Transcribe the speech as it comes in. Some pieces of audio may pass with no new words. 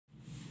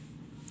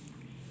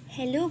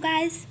Hello'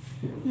 guys,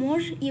 মোৰ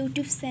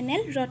YouTube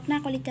channel Ratna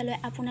কলিতালৈ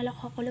আপোনালোক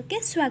সকলোকে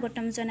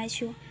স্বাগতম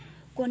জনাইছোঁ।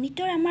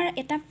 গণিতৰ আমাৰ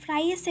এটা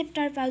প্ৰায়ে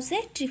চেপ্টাৰ পাওঁ যে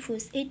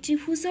ত্ৰিভুজ। এই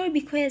ত্ৰিভুজৰ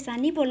বিষয়ে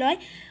জানিবলৈ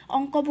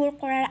অংকবোৰ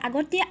কৰাৰ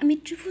আগতে আমি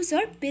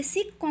ত্ৰিভুজৰ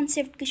বেছিক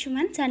কনচেপ্ট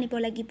কিছুমান জানিব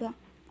লাগিব।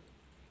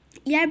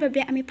 ইয়াৰ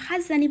বাবে আমি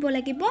ফাৰ্ষ্ট জানিব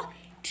লাগিব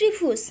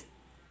ত্ৰিভুজ।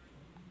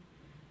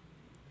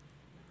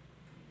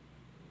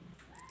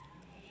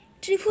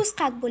 ত্ৰিভুজ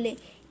কাক বোলে?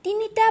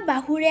 তিনিটা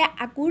বাহুৰে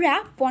আগুৰা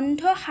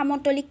বন্ধ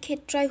সমতলিক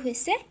ক্ষেত্ৰই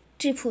হৈছে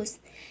ত্ৰিভুজ।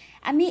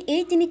 আমি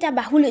এই তিনিটা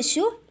বাহু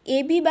লৈছোঁ, এ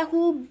বি বাহু,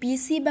 বি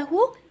চি বাহু,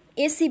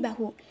 এ চি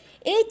বাহু।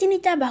 এই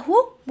তিনিটা বাহু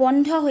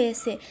বন্ধ হৈ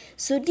আছে।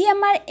 যদি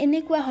আমাৰ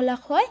এনেকুৱা হ'লে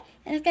হয়,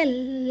 এনেকৈ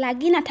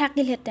লাগি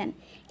নাথাকিলহেঁতেন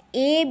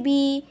এ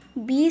বি,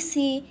 বি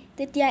চি,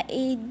 তেতিয়া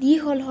এই ডি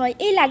হ'ল হয়।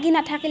 এই লাগি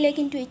নাথাকিলে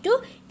কিন্তু এইটো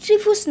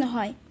ত্ৰিভুজ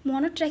নহয়।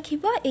 মনত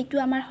ৰাখিব, এইটো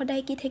আমাৰ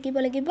সদায় কি থাকিব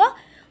লাগিব?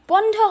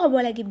 বন্ধ হ'ব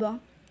লাগিব।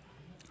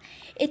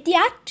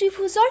 এতিয়া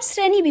ত্ৰিভুজৰ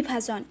শ্ৰেণী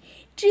বিভাজন।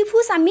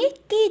 ত্ৰিভুজ আমি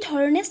কি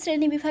ধৰণে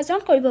শ্ৰেণী বিভাজন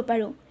কৰিব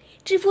পাৰোঁ?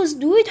 ত্ৰিভুজ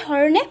দুই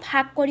ধৰণে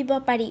ভাগ কৰিব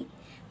পাৰি,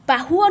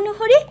 বাহু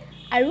অনুসৰি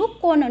আৰু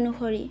কোণ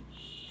অনুসৰি।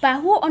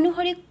 বাহু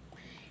অনুসৰি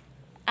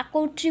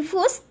আকৌ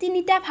ত্ৰিভুজ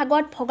তিনিটা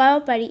ভাগত ভগাব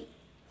পাৰি।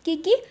 কি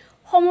কি?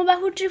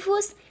 সমবাহু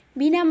ত্ৰিভুজ,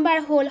 বি নম্বৰ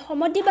হ'ল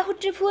সমদ্বিবাহু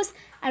ত্ৰিভুজ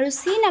আৰু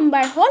চি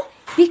নম্বৰ হ'ল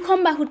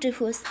বিষমবাহু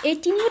ত্ৰিভুজ। এই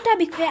তিনিওটা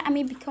বিষয়ে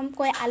আমি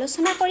বিষমকৈ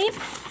আলোচনা কৰিম।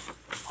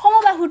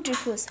 সমবাহু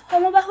ত্ৰিভুজ।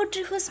 সমবাহু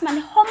ত্ৰিভুজ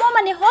মানে সম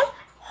মানে হ'ল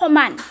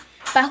সমান,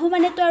 বাহু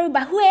মানেতো আৰু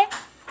বাহুৱে।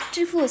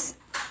 ত্ৰিভুজ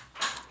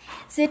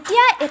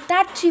যেতিয়া এটা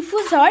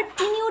ত্ৰিভুজৰ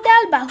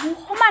তিনিওডাল বাহু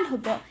সমান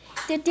হ'ব,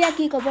 তেতিয়া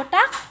কি ক'ব?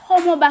 তাক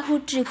সমবাহু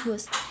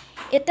ত্ৰিভুজ।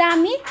 এটা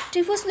আমি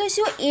ত্ৰিভুজ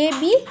লৈছোঁ এ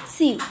বি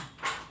চি।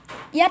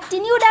 ইয়াত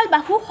তিনিওডাল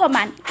বাহু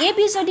সমান। এ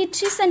বি যদি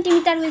 3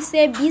 চেণ্টিমিটাৰ হৈছে,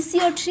 বি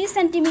চিও 3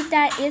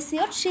 চেণ্টিমিটাৰ, এ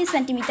চিও 3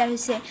 চেণ্টিমিটাৰ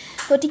হৈছে,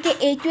 গতিকে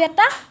এইটো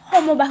এটা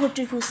সমবাহু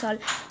ত্ৰিভুজ হ'ল।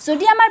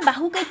 যদি আমাৰ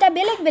বাহুকেইটা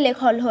বেলেগ বেলেগ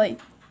হ'ল হয়,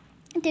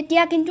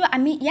 তেতিয়া কিন্তু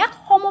আমি ইয়াক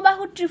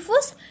সমবাহু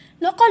ত্ৰিভুজ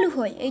নকলো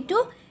হয়, এইটো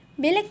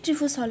বেলেগ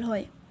ত্ৰিভুজ হ'ল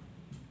হয়।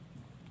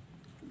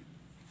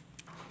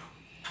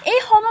 এই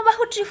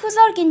সমবাহু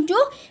ত্ৰিভুজৰ কিন্তু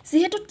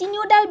যিহেতু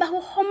তিনিওডাল বাহু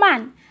সমান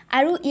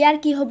আৰু ইয়াৰ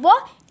কি হ'ব?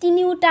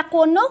 তিনিওটা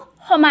কোণো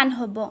সমান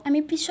হ'ব। আমি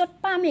পিছত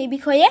পাম এই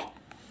বিষয়ে।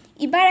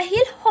 এবাৰ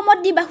আহিল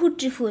সমদ্বিবাহু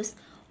ত্ৰিভুজ।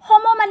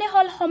 সম মানে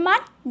হ'ল সমান,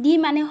 দ্বি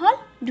মানে হ'ল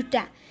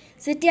দুটা।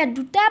 যেতিয়া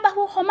দুটা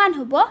বাহু সমান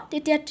হ'ব,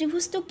 তেতিয়া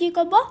ত্ৰিভুজটো কি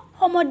ক'ব?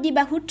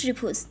 সমদ্বিবাহু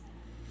ত্ৰিভুজ।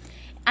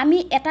 আমি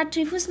এটা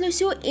ত্ৰিভুজ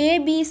লৈছোঁ এ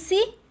বি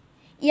চি।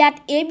 ইয়াত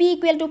A B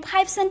equal to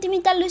 5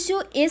 centimetre লৈছোঁ,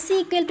 এ চি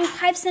ইকুৱেল টু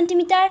 5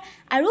 চেণ্টিমিটাৰ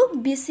আৰু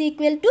B C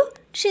equal to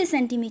 3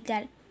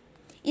 centimetre.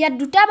 ইয়াত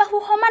দুটা বাহু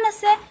সমান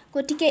আছে,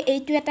 গতিকে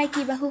এইটো এটা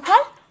কি বাহু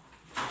হ'ল?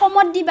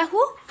 সমদ্বিবাহু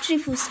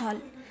ত্ৰিভুজ হ'ল।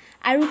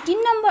 আৰু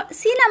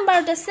চি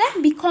নম্বৰত আছে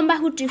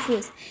বিষমবাহু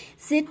ত্ৰিভুজ।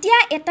 যেতিয়া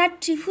এটা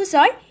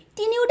ত্ৰিভুজৰ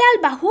তিনিওডাল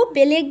বাহু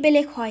বেলেগ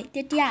বেলেগ হয়,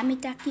 তেতিয়া আমি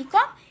তাক কি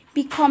ক'ম?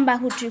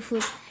 বিষমবাহু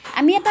ত্ৰিভুজ।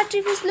 আমি এটা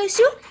ত্ৰিভুজ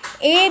লৈছোঁ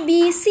এ বি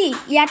চি।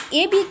 ইয়াত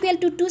A B equal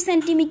to 2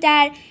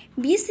 centimetre,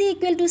 B C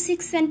equal to 6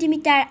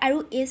 centimetre আৰু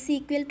এ চি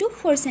ইকুৱেল টু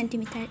 4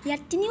 চেণ্টিমিটাৰ।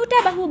 ইয়াত তিনিওটা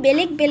বাহু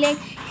বেলেগ বেলেগ,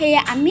 সেয়ে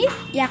আমি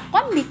ইয়াক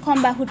ক'ম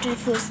বিষমবাহু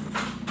ত্ৰিভুজ।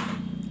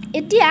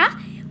 এতিয়া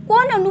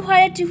কোণ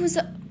অনুসাৰে ত্ৰিভুজ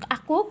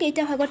আকৌ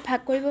কেইটা ভাগত ভাগ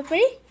কৰিব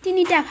পাৰি?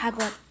 তিনিটা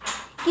ভাগত।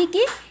 কি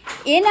কি?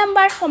 এ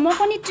নম্বৰ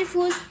সমকোণী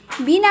ত্ৰিভুজ,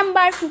 বি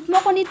নম্বৰ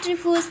সূক্ষ্মকোণী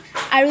ত্ৰিভুজ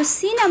আৰু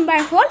চি নম্বৰ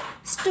হ'ল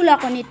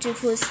স্থূলকোণী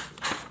ত্ৰিভুজ।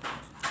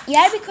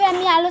 ইয়াৰ বিষয়ে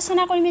আমি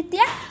আলোচনা কৰিম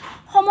এতিয়া।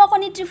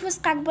 সমকোণী ত্ৰিভুজ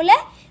কাক বোলে?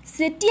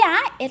 যেতিয়া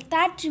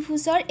এটা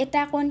ত্ৰিভুজৰ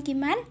এটা কোণ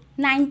কিমান?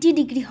 90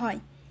 ডিগ্ৰী হয়,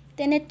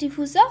 তেনে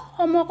ত্ৰিভুজক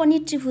সমকোণী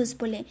ত্ৰিভুজ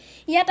বোলে।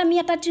 ইয়াত আমি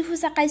এটা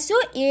ত্ৰিভুজ আঁকাইছোঁ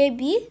এ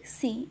বি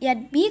চি। ইয়াত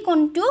বি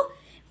কোণটো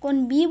কোণ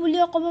বি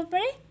বুলিও ক'ব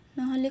পাৰি,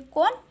 নহ'লে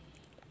কোণ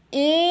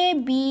এ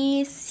বি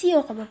চিও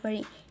ক'ব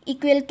পাৰি,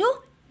 ইকুৱেল টু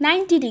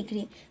 90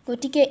 ডিগ্ৰী।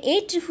 গতিকে এই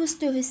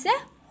ত্ৰিভুজটো হৈছে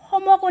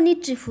সমকোণী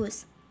ত্ৰিভুজ।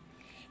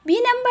 বি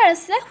নম্বৰ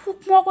আছে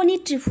সূক্ষ্মকোণী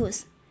ত্ৰিভুজ।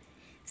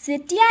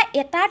 যেতিয়া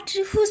এটা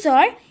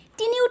ত্ৰিভুজৰ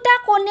তিনিওটা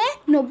কোণে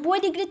 90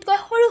 ডিগ্ৰীতকৈ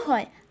সৰু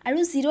হয় আৰু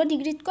 0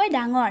 ডিগ্ৰীতকৈ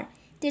ডাঙৰ,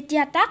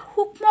 তেতিয়া তাক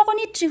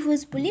সূক্ষ্মকোণী ত্ৰিভুজ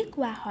বুলি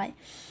কোৱা হয়।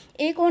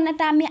 এই কোণ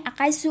এটা আমি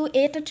আঁকাইছোঁ,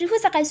 এটা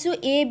ত্ৰিভুজ আঁকাইছোঁ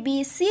এ বি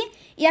চি।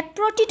 ইয়াত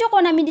প্ৰতিটো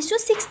কোণ আমি দিছোঁ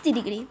 60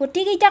 ডিগ্ৰী।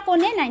 গোটেইকেইটা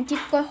কোণে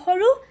 90তকৈ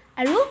সৰু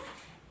আৰু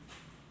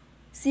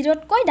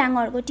 0তকৈ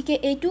ডাঙৰ, গতিকে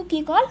এইটো কি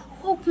ক'ল?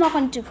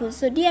 সূক্ষ্মকোণ ত্ৰিভুজ।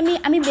 যদি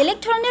আমি বেলেগ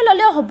ধৰণে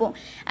ল'লেও হ'ব।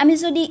 আমি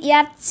যদি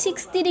ইয়াত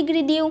 60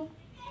 ডিগ্ৰী দিওঁ,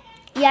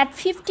 ইয়াত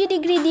 50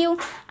 ডিগ্ৰী দিওঁ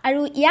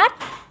আৰু ইয়াত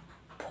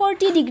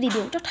 40 ডিগ্ৰী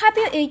দিওঁ,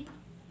 তথাপিও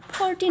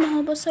 40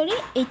 নহ'ব,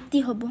 80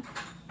 হ'ব।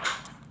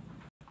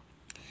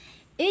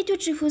 এইটো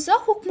ত্ৰিভুজৰ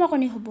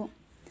সূক্ষ্মকোণী হ'ব।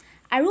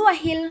 আৰু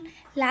আহিল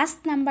লাষ্ট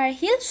নম্বৰ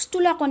আহিল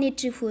স্থূলকোণী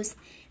ত্ৰিভুজ।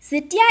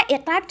 যেতিয়া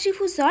এটা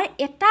ত্ৰিভুজৰ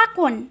এটা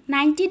কোণ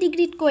 90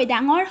 ডিগ্ৰীতকৈ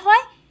ডাঙৰ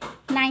হয়,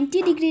 90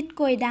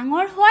 ডিগ্ৰীতকৈ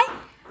ডাঙৰ হয়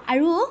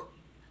আৰু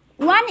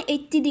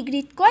 180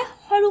 ডিগ্ৰীতকৈ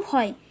সৰু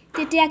হয়,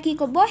 তেতিয়া কি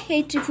ক'ব?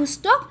 সেই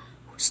ত্ৰিভুজটোক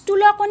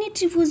স্থূলকোণী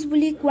ত্ৰিভুজ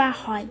বুলি কোৱা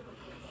হয়।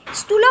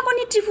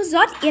 স্থূলকোণী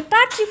ত্ৰিভুজত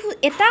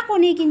এটা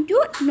কোণেই কিন্তু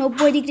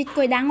 90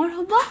 ডিগ্ৰীতকৈ ডাঙৰ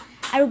হ'ব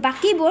আৰু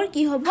বাকীবোৰ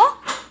কি হ'ব?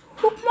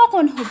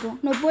 সূক্ষ্মকোণ হ'ব,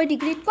 90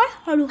 ডিগ্ৰীতকৈ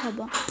সৰু হ'ব।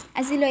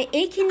 আজিলৈ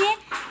এইখিনিয়ে।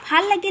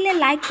 ভাল লাগিলে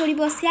লাইক কৰিব,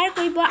 শ্বেয়াৰ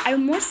কৰিব আৰু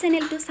মোৰ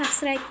চেনেলটো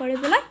ছাবস্ক্ৰাইব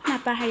কৰিবলৈ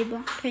নাপাহৰিব।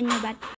 ধন্যবাদ।